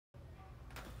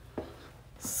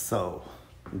So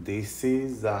this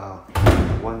is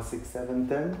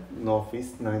 16710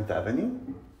 Northeast 9th Avenue.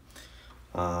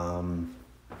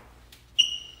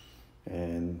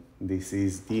 And this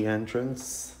is the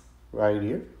entrance right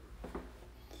here.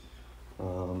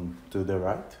 To the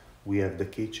right, we have the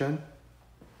kitchen.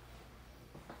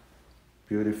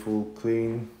 Beautiful,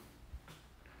 clean.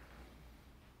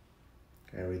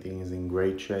 Everything is in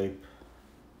great shape.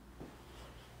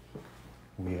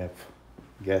 We have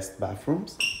guest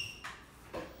bathrooms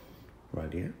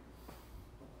right here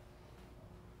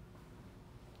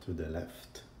to the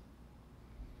left.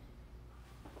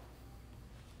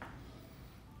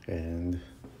 And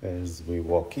as we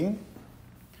walk in,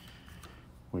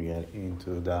 we get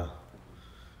into the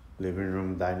living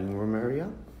room, dining room area.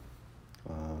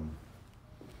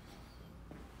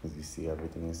 As you see,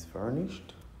 everything is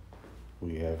furnished.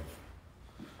 We have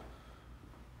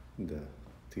the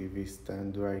TV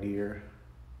stand right here,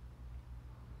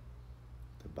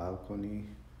 the balcony,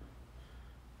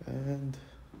 and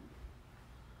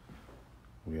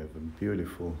we have a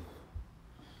beautiful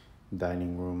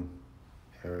dining room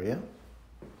area.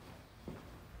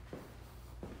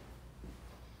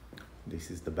 This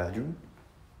is the bedroom.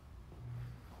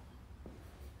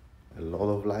 A lot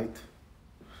of light.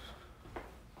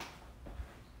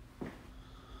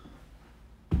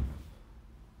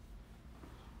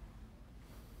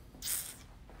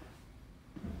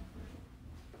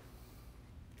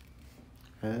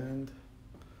 And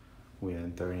we're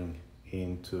entering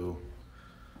into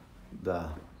the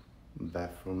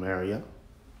bathroom area.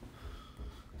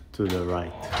 To the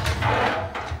right,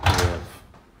 we have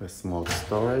a small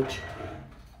storage.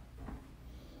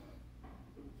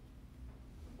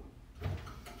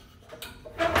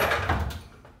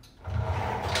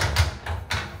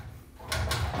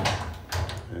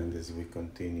 And as we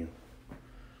continue,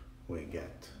 we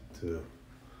get to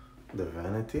the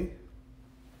vanity,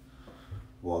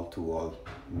 wall-to-wall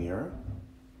mirror,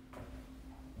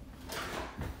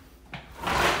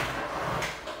 a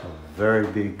very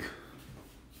big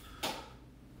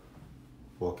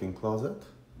walk-in closet,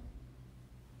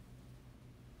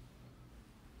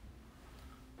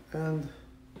 and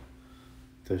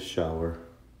the shower,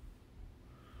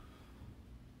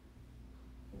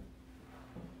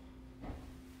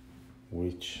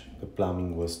 which the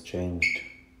plumbing was changed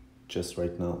just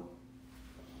right now.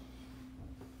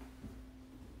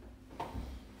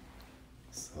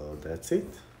 So that's it.